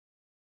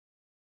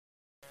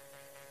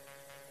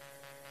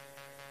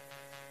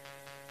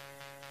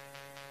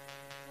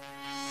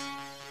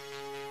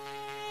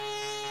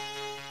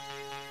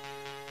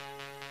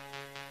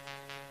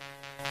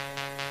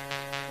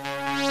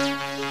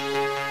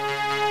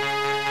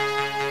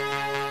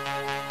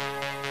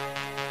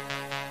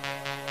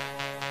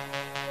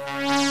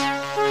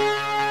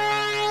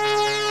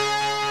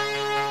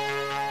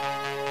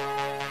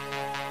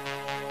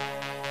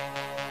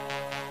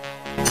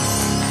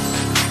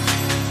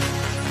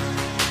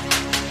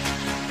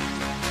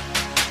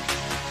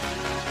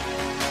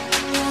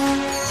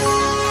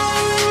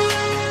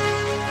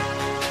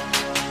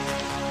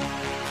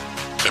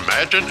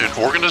Imagine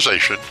an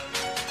organization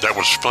that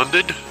was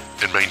funded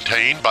and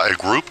maintained by a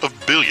group of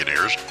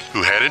billionaires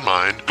who had in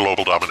mind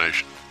global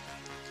domination.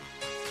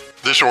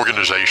 This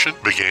organization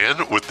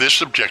began with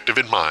this objective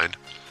in mind,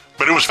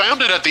 but it was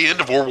founded at the end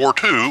of World War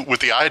II with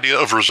the idea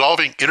of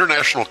resolving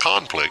international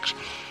conflicts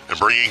and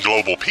bringing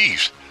global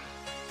peace.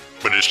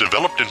 But it's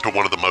developed into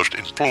one of the most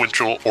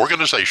influential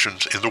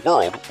organizations in the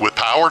world with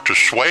power to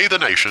sway the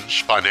nations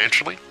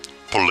financially,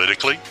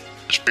 politically,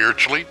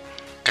 spiritually,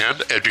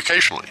 and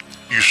educationally,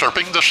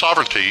 usurping the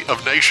sovereignty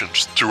of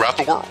nations throughout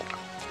the world.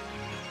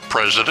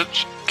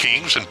 Presidents,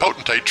 kings, and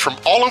potentates from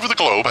all over the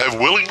globe have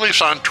willingly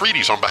signed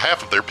treaties on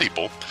behalf of their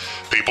people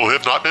who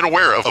have not been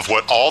aware of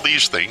what all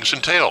these things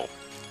entail.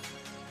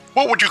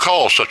 What would you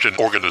call such an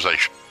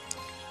organization?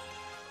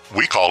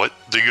 We call it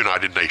the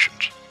United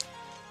Nations.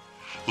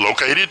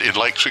 Located in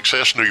Lake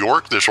Success, New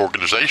York, this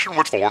organization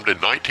was formed in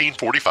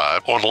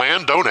 1945 on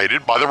land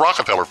donated by the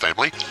Rockefeller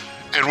family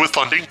and with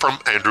funding from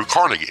Andrew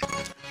Carnegie.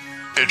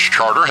 Its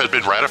charter has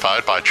been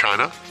ratified by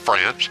China,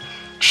 France,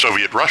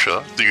 Soviet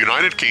Russia, the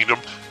United Kingdom,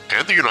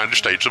 and the United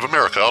States of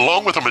America,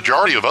 along with a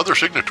majority of other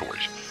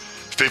signatories.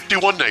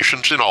 51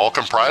 nations in all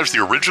comprise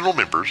the original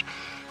members,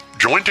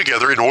 joined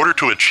together in order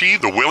to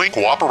achieve the willing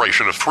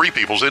cooperation of free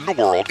peoples in the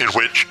world in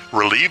which,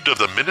 relieved of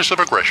the menace of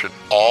aggression,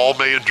 all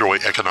may enjoy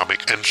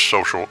economic and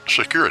social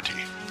security.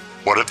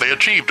 What have they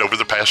achieved over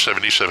the past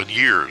 77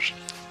 years?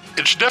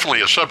 It's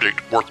definitely a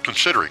subject worth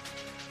considering.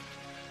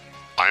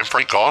 I am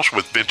Frank Goss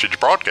with Vintage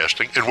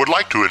Broadcasting and would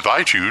like to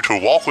invite you to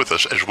walk with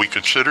us as we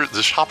consider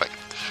this topic.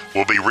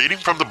 We'll be reading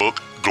from the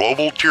book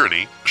Global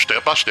Tyranny,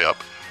 Step by Step,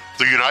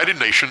 The United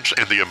Nations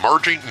and the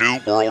Emerging New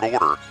World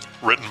Order,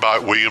 written by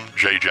William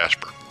J.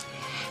 Jasper.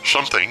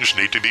 Some things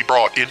need to be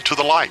brought into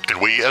the light,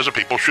 and we as a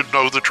people should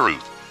know the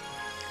truth.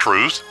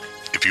 Truth,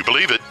 if you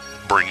believe it,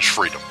 brings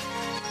freedom.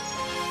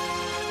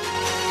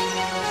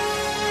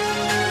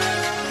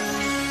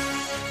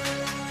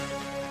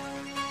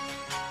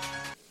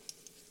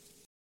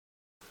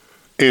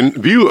 In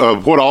view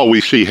of what all we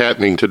see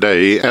happening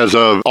today, as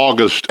of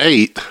August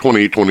 8th,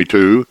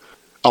 2022,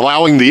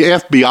 allowing the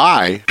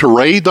FBI to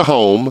raid the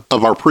home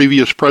of our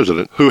previous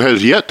president, who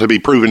has yet to be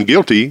proven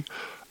guilty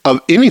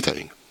of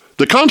anything.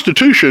 The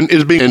Constitution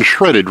is being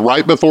shredded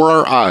right before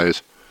our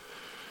eyes.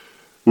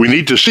 We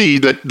need to see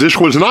that this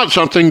was not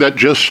something that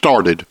just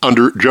started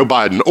under Joe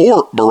Biden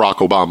or Barack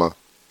Obama.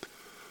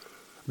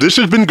 This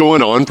has been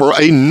going on for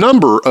a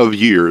number of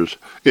years.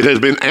 It has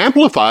been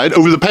amplified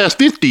over the past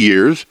 50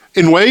 years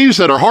in ways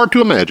that are hard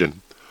to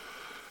imagine.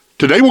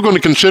 Today we're going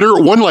to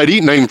consider one lady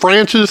named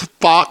Frances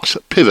Fox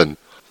Piven.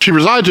 She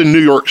resides in New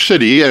York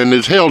City and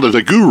is hailed as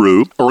a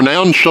guru, a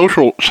renowned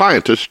social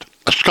scientist,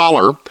 a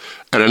scholar,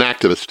 and an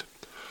activist.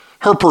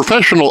 Her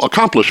professional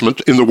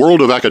accomplishments in the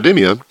world of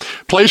academia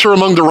place her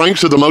among the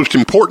ranks of the most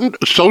important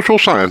social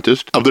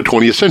scientists of the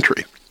 20th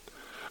century.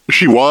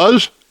 She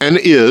was and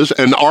is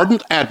an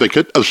ardent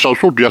advocate of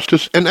social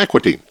justice and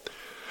equity.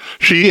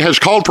 She has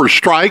called for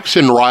strikes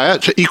and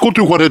riots equal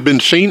to what had been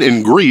seen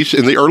in Greece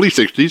in the early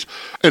 60s,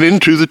 and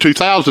into the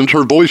 2000s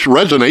her voice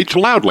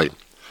resonates loudly.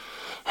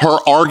 Her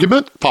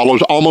argument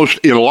follows almost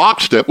in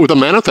lockstep with a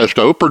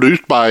manifesto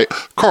produced by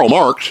Karl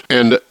Marx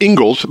and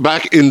Engels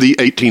back in the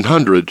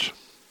 1800s.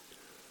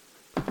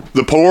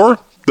 The poor,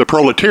 the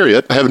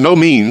proletariat, have no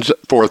means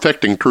for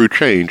effecting true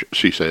change,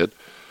 she said.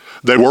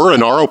 They were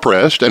and are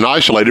oppressed and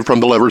isolated from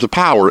the levers of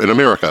power in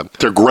America.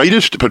 Their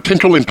greatest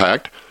potential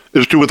impact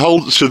is to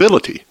withhold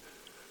civility.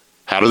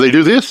 How do they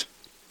do this?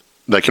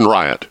 They can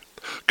riot.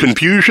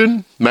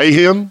 Confusion,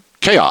 mayhem,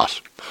 chaos.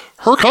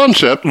 Her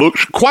concept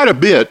looks quite a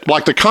bit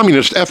like the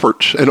communist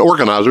efforts and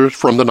organizers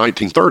from the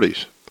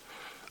 1930s.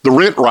 The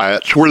rent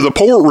riots, where the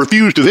poor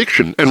refused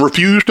eviction and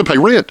refused to pay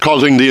rent,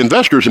 causing the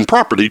investors in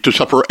property to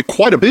suffer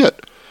quite a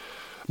bit.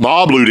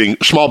 Mob looting,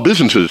 small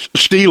businesses,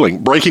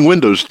 stealing, breaking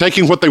windows,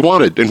 taking what they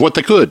wanted and what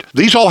they could.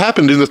 These all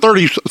happened in the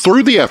 30s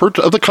through the efforts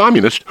of the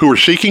communists who were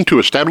seeking to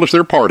establish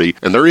their party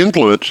and their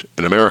influence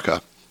in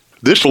America.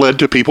 This led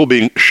to people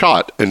being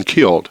shot and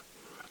killed.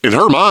 In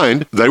her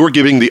mind, they were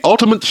giving the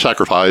ultimate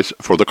sacrifice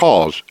for the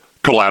cause.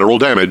 Collateral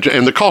damage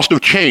and the cost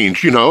of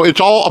change,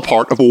 it's all a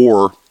part of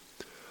war.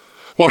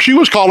 While she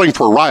was calling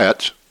for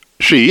riots,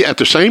 she, at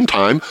the same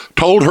time,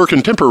 told her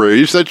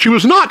contemporaries that she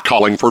was not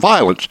calling for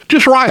violence,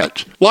 just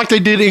riots, like they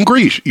did in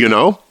Greece,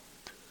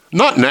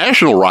 Not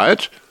national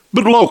riots,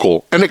 but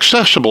local and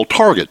accessible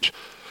targets.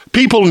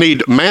 People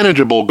need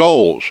manageable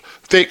goals,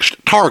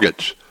 fixed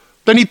targets.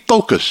 They need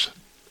focus.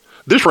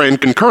 This ran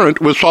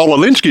concurrent with Saul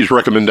Alinsky's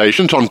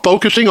recommendations on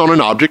focusing on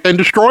an object and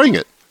destroying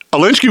it.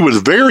 Alinsky was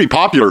a very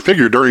popular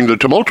figure during the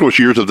tumultuous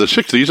years of the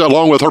 60s,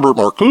 along with Herbert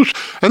Marcuse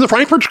and the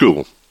Frankfurt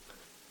School.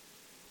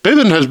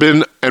 Piven has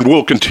been and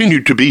will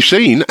continue to be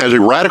seen as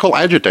a radical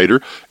agitator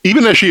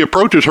even as she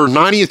approaches her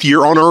 90th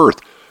year on Earth.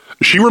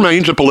 She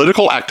remains a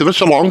political activist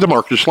along the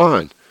Marxist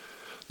line.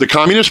 The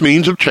communist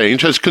means of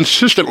change has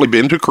consistently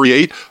been to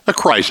create a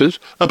crisis,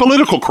 a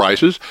political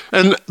crisis,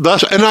 and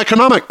thus an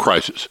economic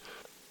crisis.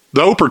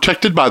 Though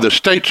protected by the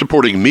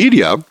state-supporting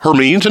media, her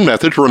means and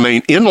methods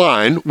remain in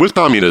line with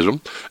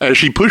communism as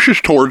she pushes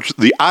towards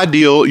the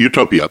ideal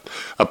utopia,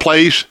 a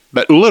place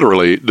that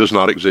literally does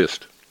not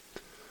exist.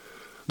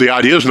 The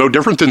idea is no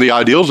different than the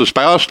ideals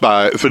espoused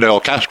by Fidel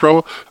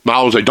Castro,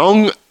 Mao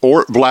Zedong,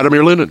 or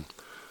Vladimir Lenin.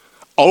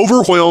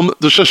 Overwhelm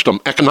the system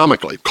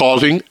economically,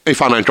 causing a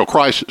financial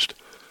crisis.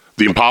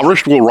 The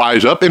impoverished will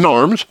rise up in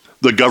arms.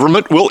 The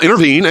government will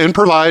intervene and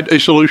provide a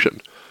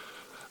solution.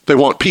 They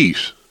want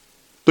peace.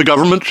 The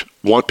governments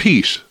want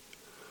peace.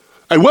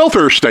 A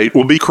welfare state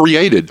will be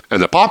created,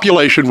 and the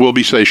population will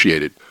be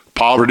satiated.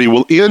 Poverty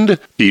will end,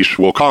 peace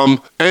will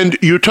come, and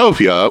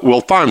utopia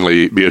will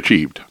finally be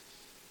achieved.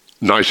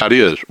 Nice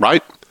ideas,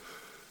 right?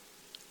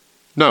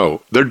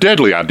 No, they're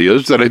deadly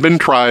ideas that have been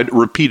tried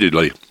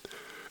repeatedly.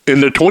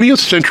 In the 20th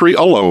century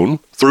alone,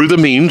 through the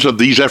means of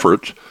these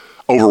efforts,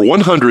 over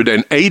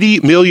 180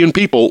 million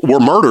people were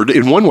murdered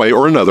in one way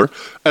or another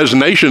as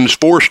nations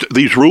forced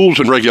these rules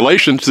and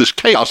regulations, this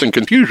chaos and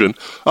confusion,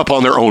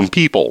 upon their own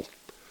people.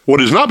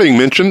 What is not being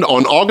mentioned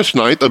on August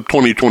 9th of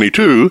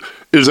 2022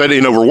 is that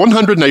in over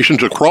 100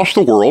 nations across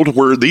the world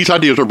where these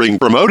ideas are being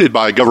promoted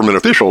by government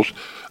officials,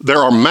 there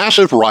are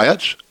massive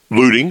riots,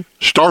 looting,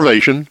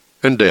 starvation,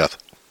 and death.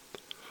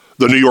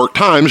 The New York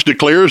Times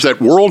declares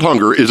that world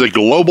hunger is a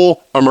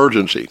global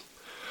emergency.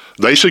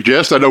 They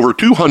suggest that over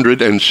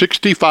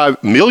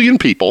 265 million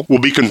people will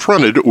be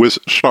confronted with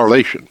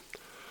starvation.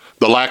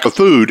 The lack of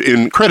food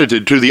is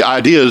credited to the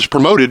ideas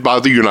promoted by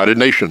the United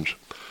Nations.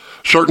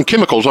 Certain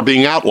chemicals are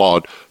being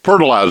outlawed,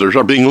 fertilizers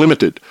are being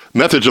limited,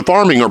 methods of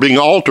farming are being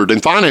altered,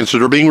 and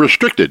finances are being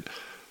restricted.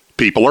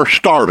 People are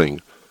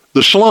starving.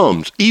 The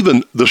slums,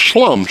 even the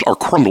slums, are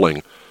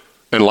crumbling,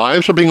 and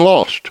lives are being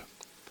lost.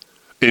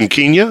 In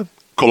Kenya,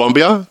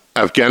 Colombia,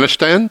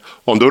 Afghanistan,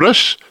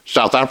 Honduras,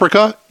 South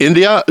Africa,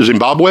 India,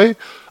 Zimbabwe,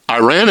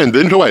 Iran, and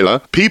Venezuela,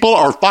 people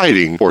are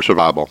fighting for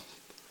survival.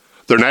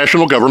 Their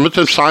national governments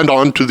have signed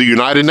on to the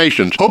United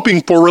Nations,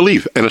 hoping for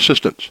relief and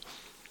assistance.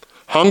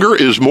 Hunger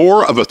is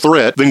more of a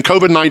threat than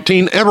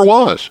COVID-19 ever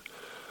was.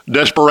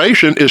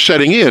 Desperation is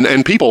setting in,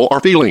 and people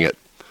are feeling it.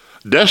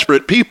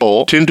 Desperate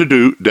people tend to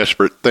do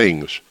desperate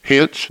things.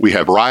 Hence, we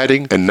have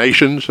rioting and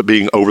nations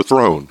being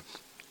overthrown.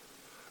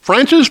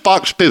 Frances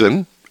Fox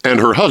Piven and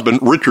her husband,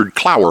 Richard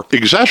Clower,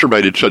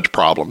 exacerbated such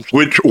problems,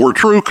 which were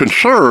true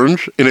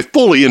concerns in a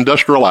fully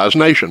industrialized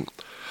nation.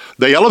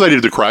 They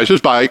elevated the crisis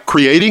by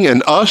creating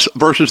an us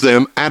versus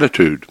them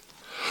attitude.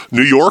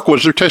 New York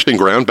was their testing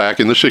ground back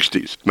in the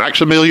 60s.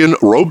 Maximilien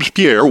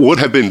Robespierre would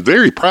have been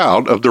very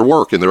proud of their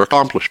work and their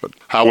accomplishment.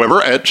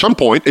 However, at some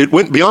point, it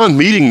went beyond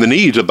meeting the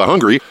needs of the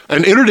hungry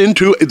and entered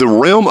into the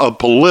realm of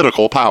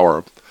political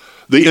power.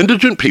 The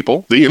indigent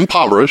people, the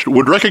impoverished,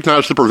 would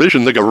recognize the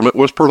provision the government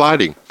was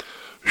providing.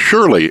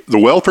 Surely, the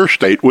welfare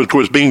state which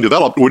was being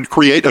developed would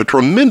create a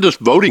tremendous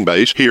voting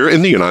base here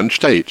in the United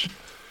States.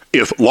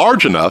 If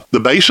large enough, the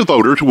base of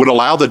voters would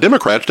allow the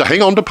Democrats to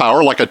hang on to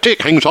power like a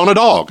tick hangs on a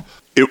dog.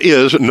 It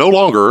is no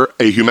longer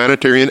a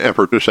humanitarian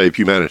effort to save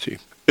humanity.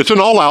 It's an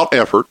all-out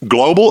effort,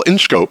 global in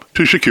scope,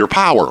 to secure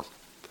power.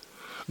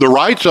 The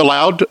rights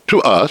allowed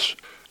to us,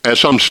 as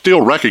some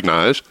still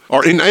recognize,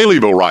 are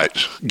inalienable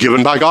rights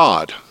given by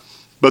God.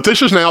 But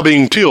this is now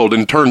being tilled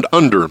and turned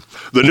under.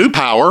 The new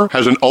power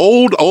has an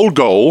old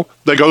goal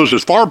that goes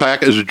as far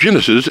back as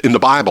Genesis in the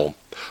Bible.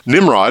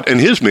 Nimrod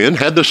and his men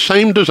had the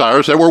same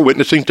desires that we're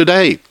witnessing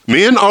today.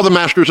 Men are the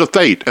masters of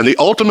fate and the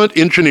ultimate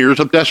engineers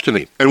of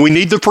destiny, and we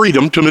need the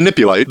freedom to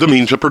manipulate the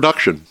means of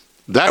production.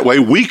 That way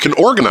we can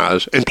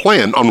organize and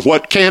plan on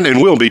what can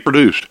and will be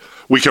produced.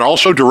 We can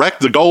also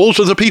direct the goals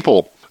of the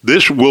people.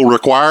 This will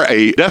require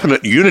a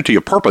definite unity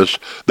of purpose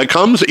that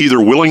comes either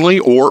willingly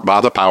or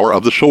by the power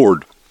of the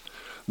sword.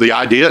 The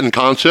idea and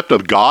concept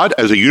of God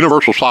as a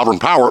universal sovereign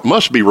power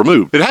must be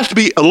removed. It has to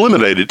be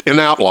eliminated and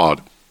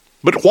outlawed.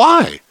 But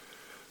why?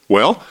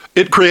 Well,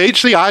 it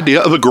creates the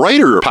idea of a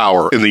greater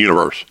power in the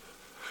universe.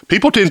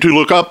 People tend to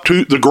look up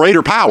to the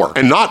greater power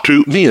and not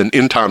to men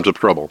in times of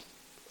trouble.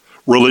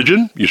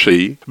 Religion, you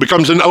see,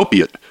 becomes an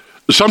opiate,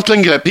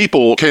 something that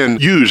people can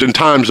use in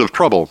times of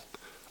trouble.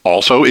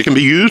 Also, it can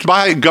be used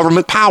by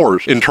government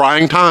powers in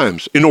trying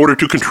times in order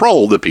to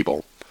control the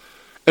people.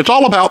 It's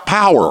all about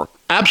power,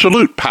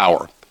 absolute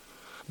power.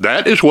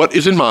 That is what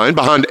is in mind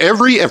behind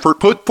every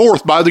effort put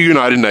forth by the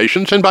United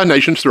Nations and by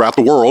nations throughout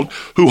the world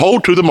who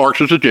hold to the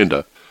Marxist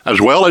agenda,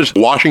 as well as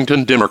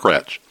Washington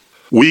Democrats.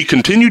 We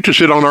continue to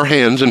sit on our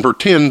hands and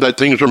pretend that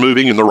things are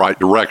moving in the right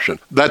direction,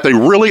 that they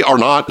really are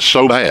not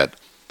so bad.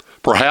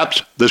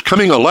 Perhaps this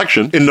coming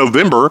election in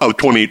November of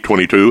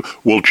 2022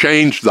 will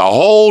change the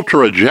whole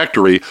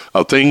trajectory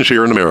of things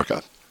here in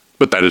America.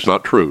 But that is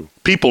not true.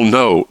 People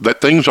know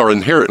that things are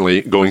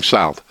inherently going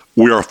south.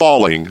 We are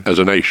falling as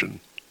a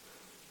nation.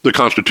 The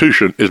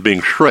Constitution is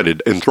being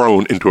shredded and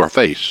thrown into our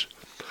face.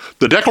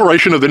 The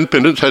Declaration of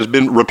Independence has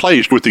been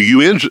replaced with the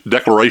UN's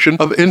Declaration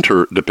of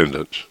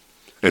Interdependence.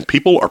 And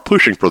people are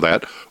pushing for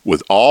that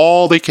with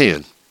all they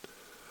can.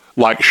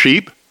 Like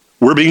sheep,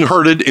 we're being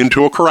herded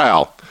into a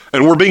corral,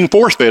 and we're being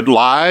force-fed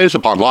lies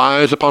upon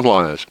lies upon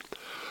lies.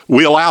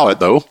 We allow it,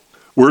 though.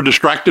 We're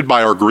distracted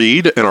by our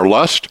greed and our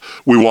lust.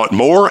 We want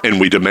more and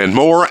we demand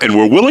more, and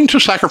we're willing to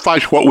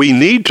sacrifice what we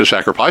need to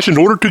sacrifice in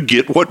order to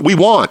get what we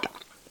want.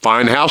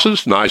 Fine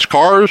houses, nice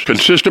cars,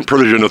 consistent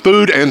provision of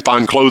food, and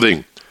fine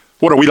clothing.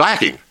 What are we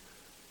lacking?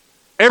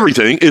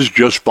 Everything is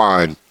just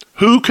fine.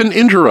 Who can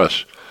injure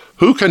us?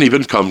 Who can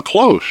even come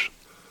close?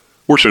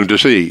 We're soon to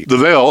see. The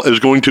veil is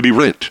going to be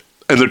rent,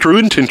 and the true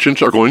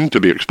intentions are going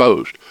to be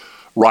exposed.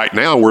 Right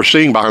now, we're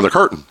seeing behind the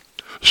curtain.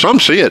 Some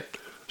see it.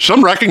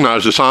 Some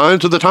recognize the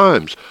signs of the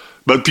times,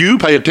 but few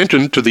pay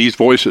attention to these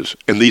voices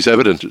and these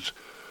evidences.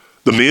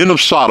 The men of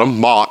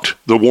Sodom mocked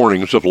the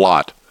warnings of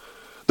Lot.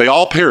 They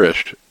all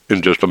perished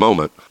in just a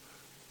moment.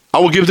 I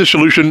will give the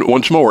solution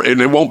once more,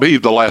 and it won't be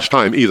the last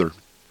time either.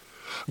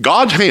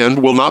 God's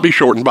hand will not be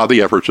shortened by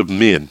the efforts of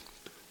men.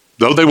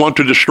 Though they want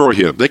to destroy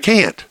him, they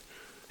can't.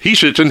 He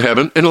sits in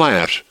heaven and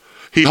laughs.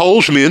 He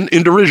holds men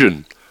in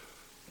derision.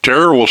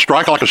 Terror will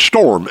strike like a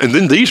storm, and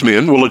then these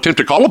men will attempt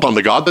to call upon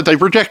the God that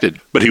they've rejected,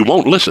 but he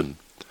won't listen.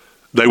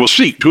 They will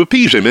seek to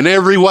appease him in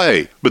every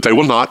way, but they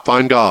will not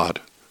find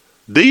God.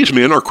 These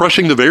men are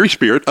crushing the very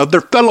spirit of their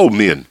fellow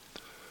men.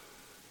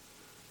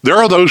 There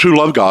are those who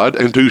love God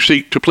and who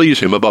seek to please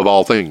him above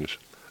all things.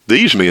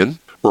 These men,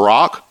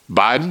 Barack,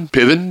 Biden,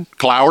 Piven,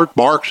 Cloward,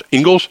 Marks,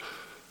 Ingalls,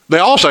 they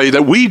all say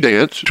that we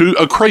dance to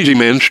a crazy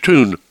man's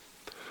tune.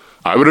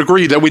 I would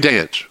agree that we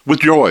dance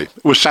with joy,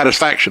 with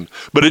satisfaction,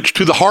 but it's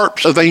to the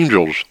harps of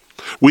angels.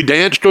 We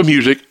dance to a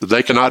music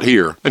they cannot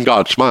hear, and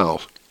God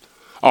smiles.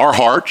 Our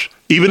hearts,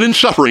 even in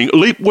suffering,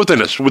 leap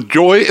within us with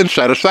joy and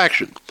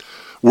satisfaction.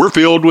 We're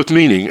filled with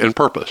meaning and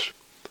purpose.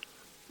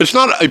 It's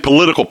not a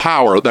political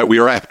power that we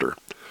are after.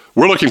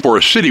 We're looking for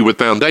a city with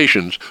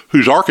foundations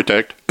whose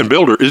architect and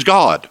builder is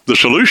God. The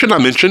solution I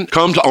mentioned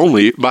comes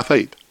only by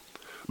faith.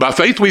 By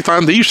faith we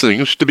find these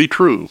things to be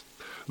true.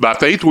 By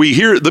faith we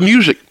hear the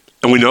music,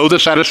 and we know the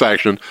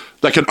satisfaction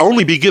that can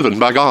only be given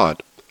by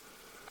God.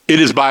 It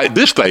is by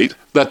this faith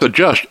that the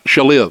just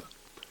shall live.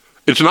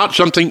 It's not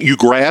something you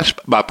grasp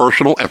by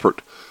personal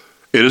effort.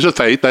 It is a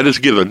faith that is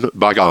given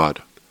by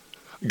God.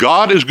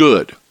 God is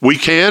good. We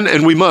can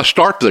and we must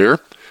start there.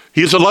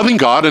 He is a loving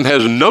God and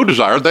has no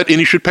desire that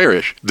any should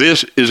perish.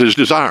 This is his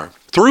desire.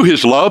 Through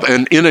his love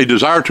and in a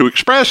desire to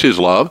express his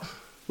love,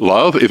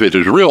 love, if it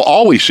is real,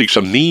 always seeks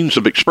a means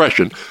of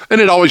expression, and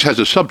it always has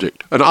a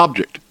subject, an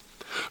object.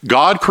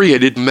 God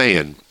created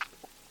man.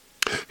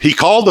 He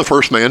called the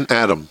first man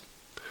Adam.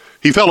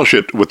 He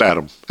fellowshiped with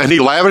Adam, and he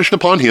lavished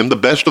upon him the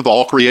best of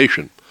all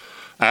creation.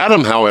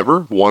 Adam,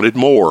 however, wanted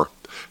more.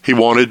 He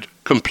wanted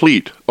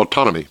complete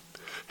autonomy.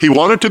 He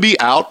wanted to be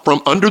out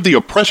from under the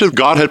oppressive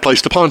God had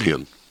placed upon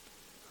him.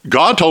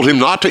 God told him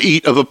not to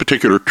eat of a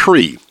particular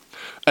tree.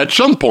 At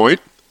some point,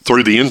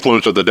 through the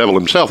influence of the devil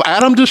himself,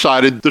 Adam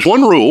decided this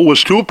one rule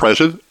was too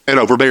oppressive and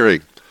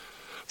overbearing.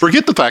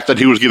 Forget the fact that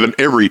he was given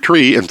every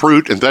tree and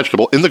fruit and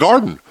vegetable in the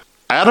garden.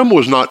 Adam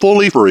was not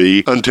fully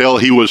free until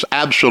he was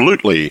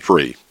absolutely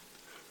free.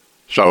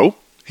 So,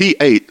 he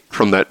ate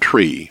from that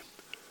tree.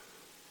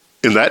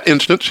 In that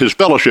instance, his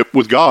fellowship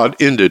with God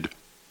ended.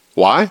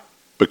 Why?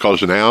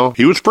 Because now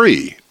he was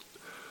free.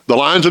 The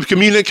lines of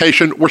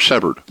communication were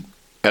severed.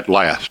 At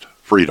last,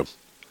 freedom.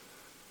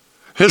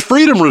 His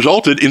freedom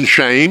resulted in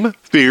shame,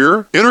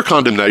 fear, inner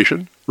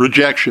condemnation,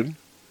 rejection,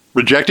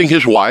 rejecting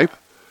his wife.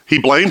 He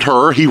blamed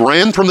her. He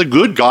ran from the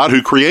good God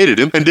who created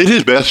him and did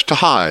his best to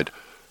hide.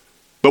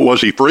 But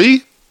was he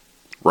free?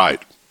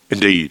 Right.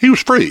 Indeed, he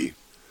was free.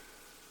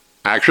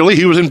 Actually,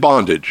 he was in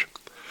bondage.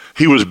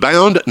 He was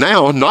bound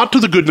now not to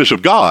the goodness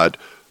of God,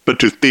 but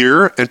to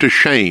fear and to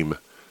shame.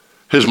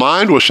 His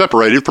mind was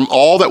separated from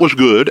all that was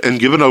good and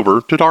given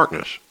over to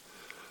darkness.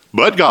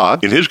 But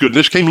God, in his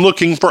goodness, came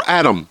looking for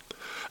Adam.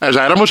 As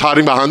Adam was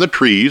hiding behind the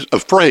trees,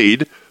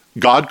 afraid,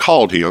 God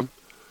called him.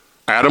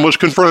 Adam was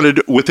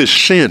confronted with his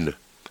sin.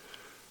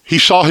 He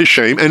saw his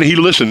shame, and he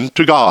listened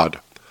to God.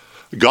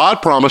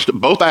 God promised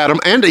both Adam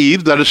and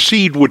Eve that a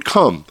seed would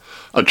come.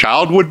 A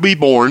child would be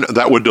born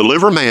that would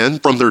deliver man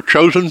from their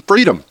chosen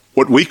freedom,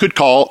 what we could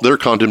call their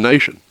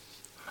condemnation.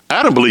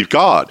 Adam believed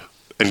God,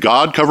 and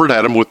God covered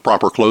Adam with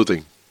proper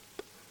clothing.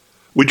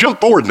 We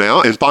jump forward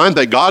now and find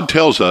that God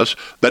tells us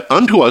that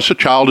unto us a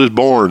child is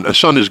born, a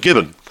son is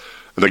given,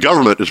 and the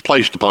government is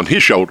placed upon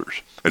his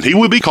shoulders, and he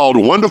will be called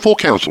Wonderful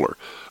Counselor,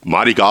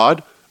 Mighty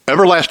God,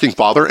 Everlasting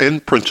Father,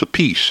 and Prince of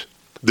Peace.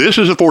 This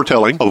is a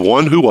foretelling of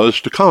one who was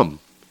to come.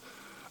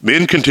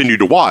 Men continued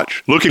to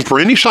watch, looking for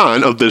any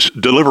sign of this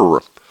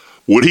deliverer.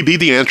 Would he be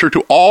the answer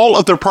to all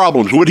of their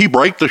problems? Would he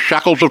break the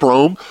shackles of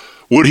Rome?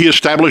 Would he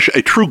establish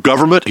a true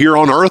government here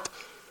on earth?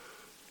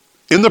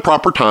 In the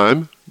proper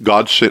time,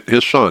 God sent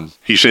his son.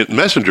 He sent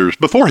messengers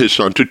before his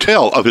son to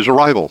tell of his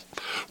arrival.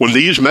 When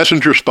these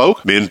messengers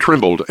spoke, men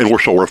trembled and were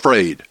sore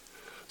afraid.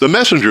 The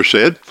messenger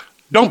said,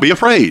 "Don't be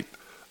afraid.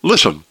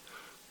 Listen,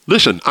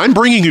 I'm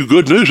bringing you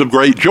good news of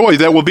great joy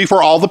that will be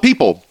for all the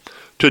people.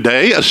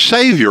 Today a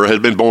Savior has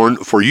been born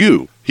for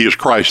you. He is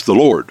Christ the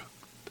Lord."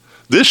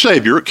 This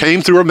Savior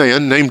came through a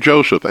man named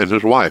Joseph and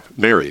his wife,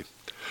 Mary.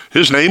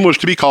 His name was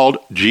to be called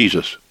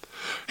Jesus.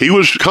 He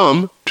was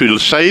come to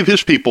save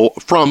his people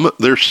from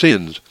their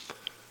sins.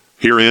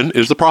 Herein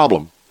is the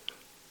problem.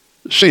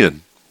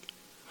 Sin.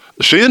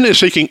 Sin is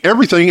seeking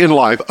everything in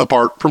life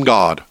apart from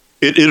God.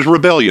 It is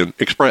rebellion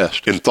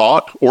expressed in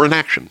thought or in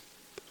action.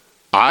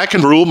 I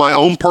can rule my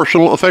own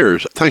personal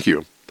affairs. Thank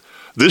you.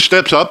 This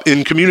steps up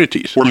in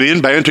communities where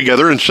men band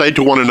together and say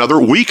to one another,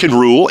 we can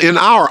rule in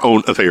our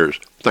own affairs.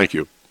 Thank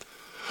you.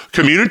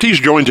 Communities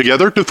join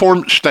together to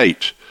form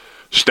states.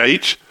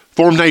 States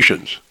form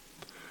nations.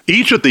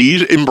 Each of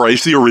these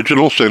embrace the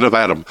original sin of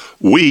Adam.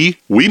 We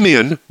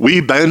men, we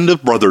band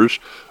of brothers,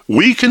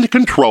 we can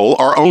control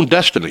our own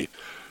destiny.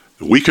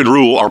 We can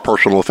rule our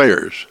personal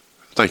affairs.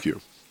 Thank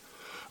you.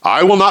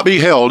 I will not be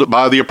held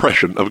by the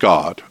oppression of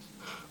God.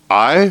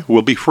 I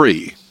will be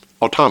free,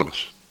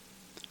 autonomous,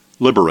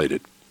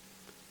 liberated.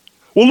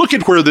 Well, look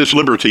at where this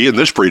liberty and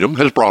this freedom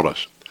has brought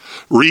us.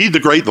 Read the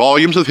great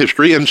volumes of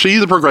history and see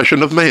the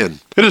progression of man.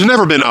 It has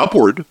never been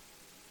upward.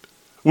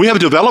 We have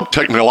developed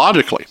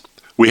technologically.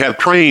 We have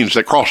trains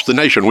that cross the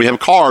nation. We have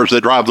cars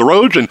that drive the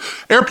roads and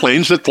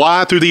airplanes that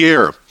fly through the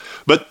air.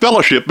 But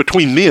fellowship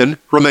between men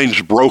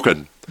remains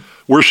broken.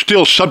 We're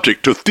still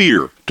subject to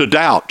fear, to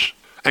doubts,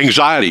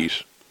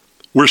 anxieties.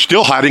 We're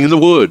still hiding in the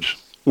woods.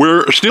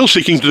 We're still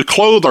seeking to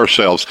clothe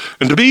ourselves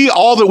and to be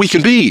all that we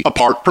can be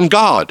apart from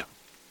God.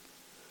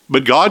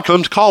 But God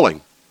comes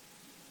calling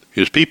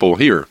his people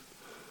here.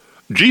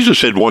 Jesus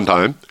said one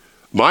time,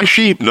 my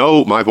sheep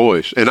know my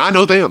voice, and I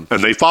know them,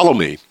 and they follow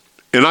me.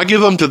 And I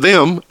give unto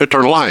them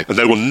eternal life, and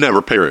they will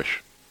never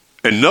perish.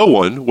 And no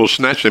one will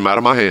snatch them out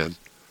of my hand.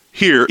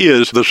 Here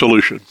is the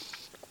solution.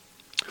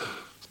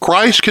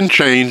 Christ can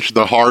change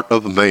the heart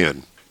of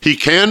man. He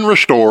can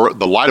restore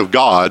the light of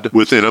God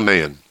within a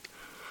man.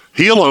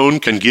 He alone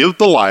can give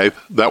the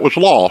life that was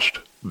lost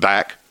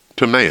back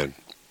to man.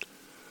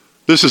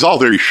 This is all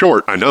very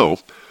short, I know,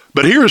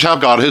 but here's how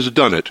God has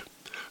done it.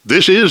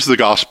 This is the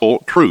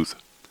gospel truth.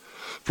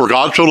 For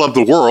God so loved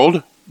the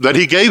world that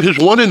he gave his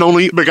one and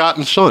only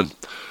begotten Son,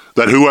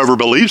 that whoever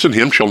believes in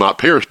him shall not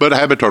perish but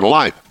have eternal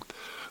life.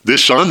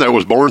 This Son that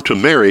was born to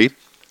Mary,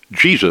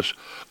 Jesus,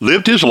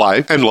 lived his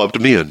life and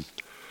loved men.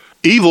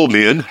 Evil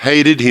men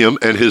hated him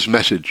and his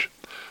message.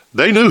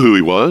 They knew who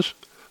he was.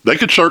 They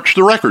could search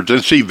the records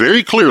and see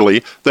very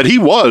clearly that he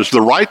was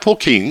the rightful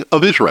king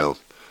of Israel.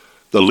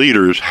 The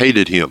leaders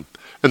hated him,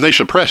 and they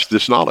suppressed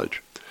this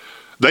knowledge.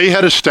 They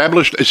had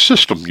established a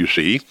system, you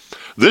see.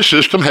 This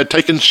system had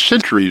taken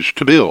centuries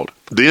to build.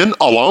 Then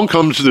along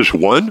comes this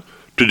one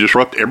to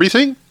disrupt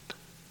everything.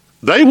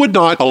 They would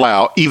not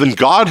allow even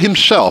God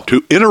himself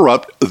to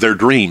interrupt their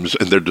dreams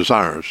and their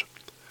desires.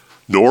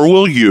 Nor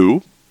will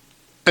you,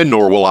 and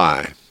nor will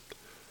I.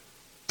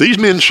 These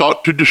men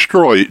sought to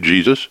destroy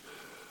Jesus,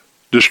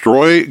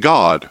 destroy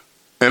God,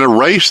 and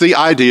erase the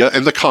idea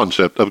and the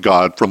concept of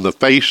God from the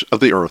face of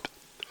the earth.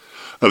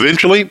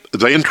 Eventually,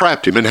 they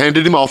entrapped him and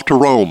handed him off to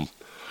Rome.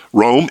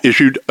 Rome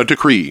issued a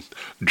decree.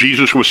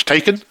 Jesus was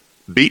taken,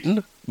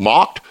 beaten,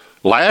 mocked,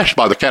 lashed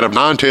by the cat of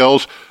nine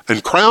tails,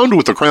 and crowned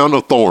with the crown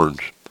of thorns.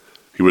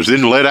 He was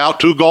then led out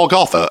to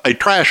Golgotha, a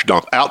trash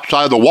dump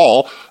outside the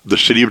wall of the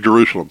city of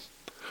Jerusalem.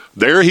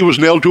 There he was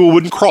nailed to a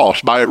wooden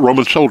cross by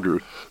Roman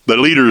soldiers. The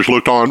leaders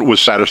looked on with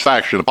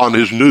satisfaction upon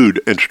his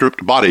nude and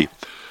stripped body.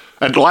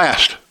 At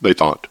last, they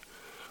thought,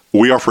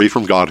 we are free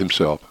from God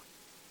himself.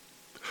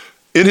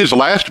 In his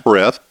last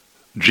breath,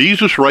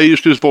 Jesus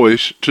raised his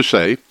voice to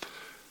say,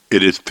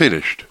 it is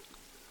finished.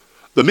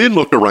 The men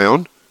looked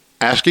around,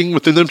 asking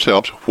within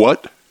themselves,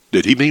 what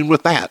did he mean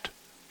with that?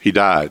 He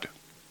died.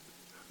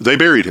 They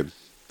buried him.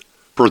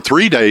 For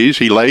 3 days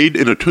he laid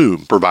in a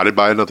tomb provided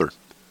by another.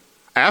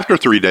 After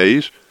 3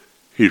 days,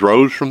 he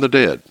rose from the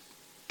dead.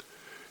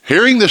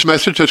 Hearing this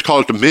message has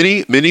caused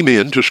many, many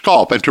men to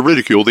scoff and to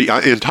ridicule the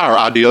entire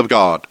idea of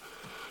God.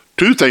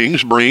 2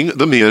 things bring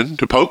the men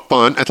to poke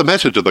fun at the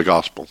message of the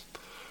gospel.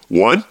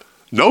 1,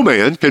 no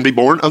man can be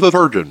born of a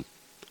virgin.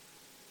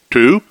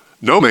 2,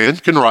 no man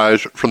can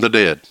rise from the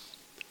dead.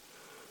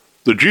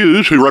 The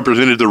Jews, who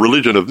represented the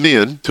religion of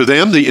men, to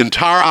them the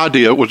entire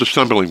idea was a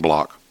stumbling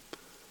block.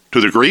 To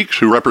the Greeks,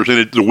 who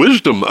represented the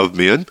wisdom of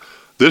men,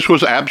 this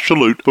was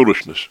absolute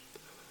foolishness.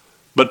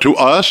 But to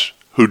us,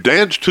 who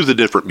dance to the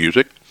different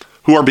music,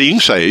 who are being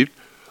saved,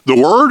 the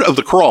word of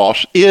the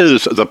cross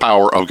is the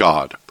power of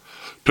God.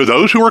 To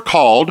those who are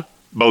called,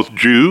 both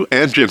Jew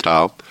and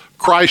Gentile,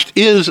 Christ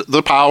is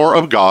the power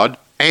of God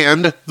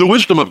and the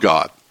wisdom of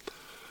God.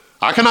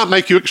 I cannot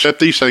make you accept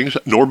these things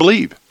nor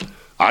believe.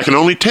 I can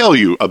only tell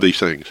you of these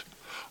things.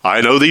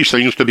 I know these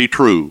things to be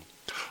true.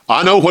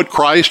 I know what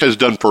Christ has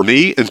done for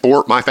me and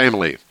for my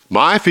family.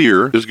 My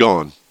fear is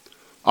gone.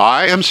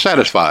 I am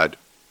satisfied.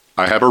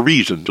 I have a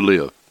reason to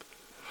live.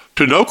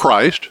 To know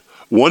Christ,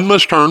 one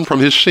must turn from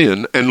his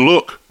sin and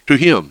look to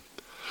him.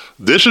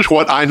 This is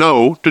what I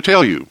know to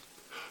tell you.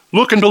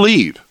 Look and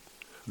believe.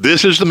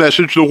 This is the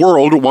message the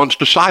world wants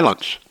to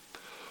silence.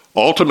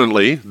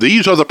 Ultimately,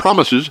 these are the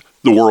promises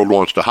the world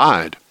wants to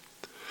hide.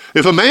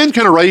 If a man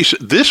can erase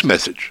this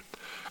message,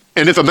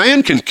 and if a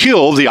man can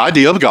kill the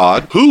idea of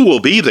God, who will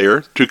be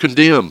there to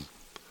condemn?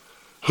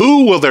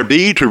 Who will there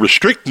be to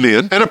restrict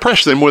men and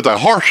oppress them with a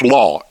harsh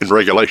law and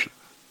regulation?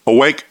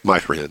 Awake, my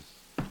friend.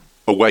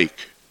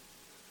 Awake.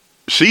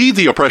 See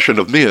the oppression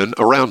of men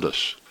around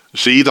us.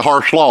 See the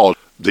harsh laws.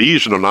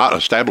 These are not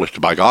established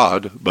by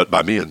God, but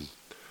by men.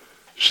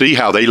 See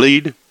how they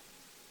lead?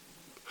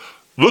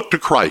 Look to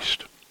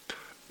Christ.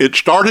 It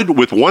started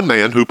with one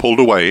man who pulled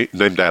away,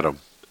 named Adam.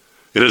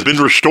 It has been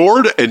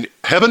restored, and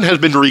heaven has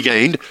been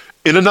regained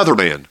in another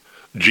man,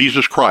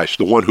 Jesus Christ,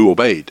 the one who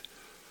obeyed.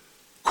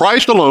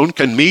 Christ alone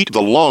can meet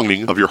the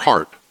longing of your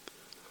heart.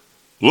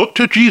 Look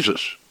to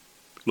Jesus.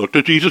 Look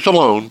to Jesus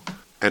alone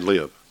and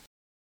live.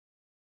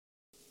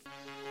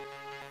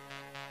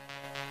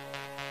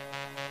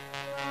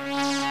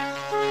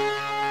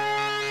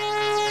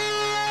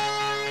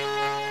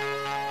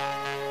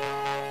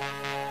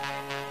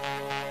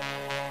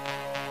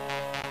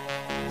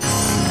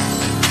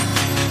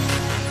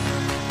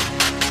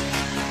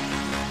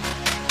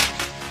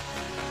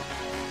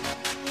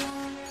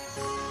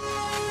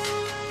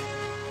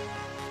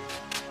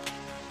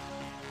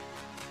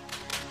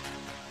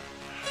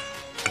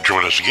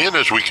 Join us again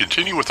as we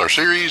continue with our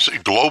series,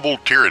 Global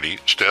Tyranny,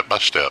 Step by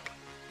Step,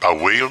 by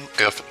William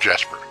F.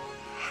 Jasper.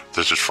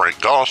 This is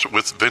Frank Goss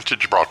with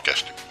Vintage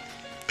Broadcasting.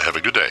 Have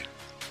a good day.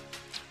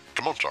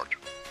 Come on, Sarge.